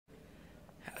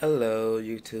Hello,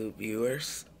 YouTube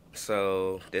viewers.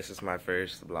 So, this is my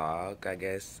first vlog, I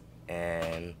guess,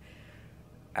 and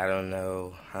I don't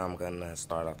know how I'm gonna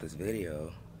start off this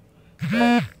video,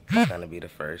 but it's gonna be the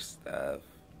first of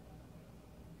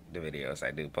the videos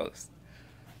I do post.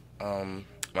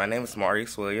 My name is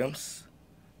Maurice Williams.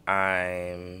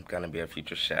 I'm gonna be a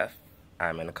future chef.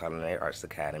 I'm in the Culinary Arts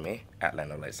Academy at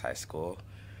Leno Lakes High School,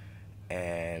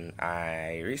 and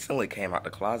I recently came out the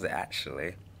closet,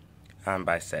 actually. I'm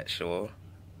bisexual.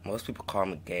 Most people call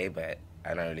me gay, but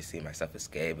I don't really see myself as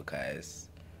gay because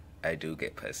I do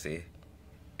get pussy.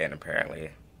 And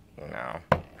apparently,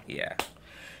 yeah.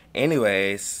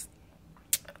 Anyways,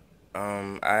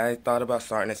 I thought about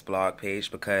starting this blog page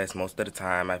because most of the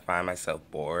time I find myself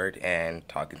bored and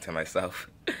talking to myself.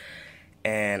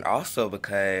 And also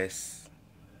because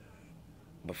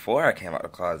before I came out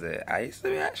of the closet, I used to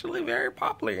be actually very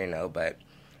popular, but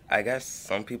I guess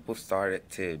some people started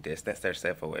to distance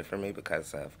themselves away from me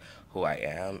because of who I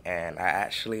am, and I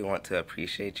actually want to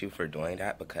appreciate you for doing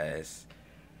that because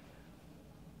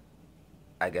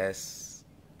I guess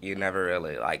you never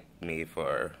really liked me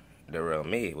for the real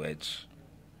me, which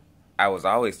I was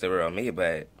always the real me,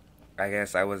 but I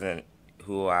guess I wasn't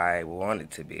who I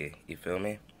wanted to be, you feel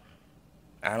me?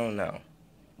 I don't know,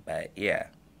 but yeah.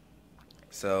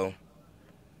 So,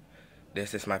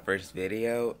 this is my first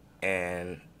video,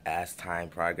 and as time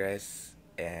progresses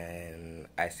and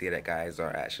I see that guys are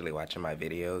actually watching my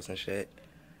videos and shit,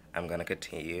 I'm gonna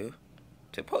continue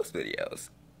to post videos.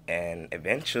 And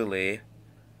eventually,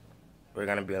 we're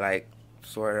gonna be like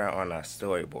sort of on a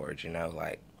storyboard,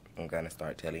 like I'm gonna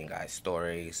start telling you guys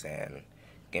stories and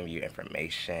giving you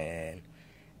information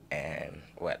and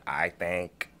what I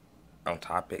think on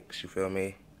topics, you feel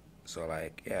me? So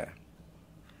like, yeah.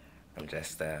 I'm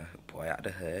just a boy out the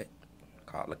hood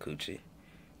called La Coochie,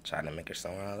 trying to make her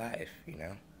somewhere in life.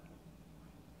 Yeah.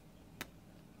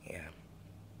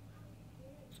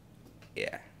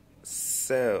 Yeah.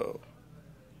 So,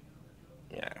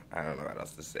 yeah, I don't know what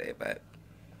else to say, but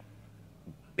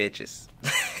bitches.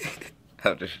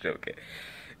 I'm just joking.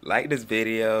 Like this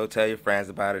video, tell your friends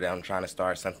about it. I'm trying to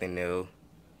start something new,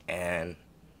 and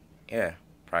yeah,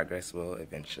 progress will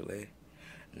eventually.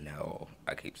 No,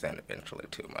 I keep saying eventually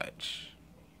too much.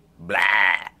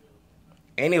 Blah.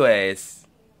 Anyways,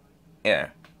 yeah,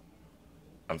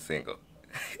 I'm single.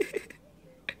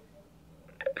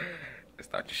 Just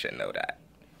thought you should know that.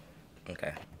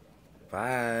 Okay.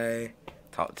 Bye.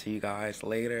 Talk to you guys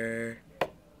later.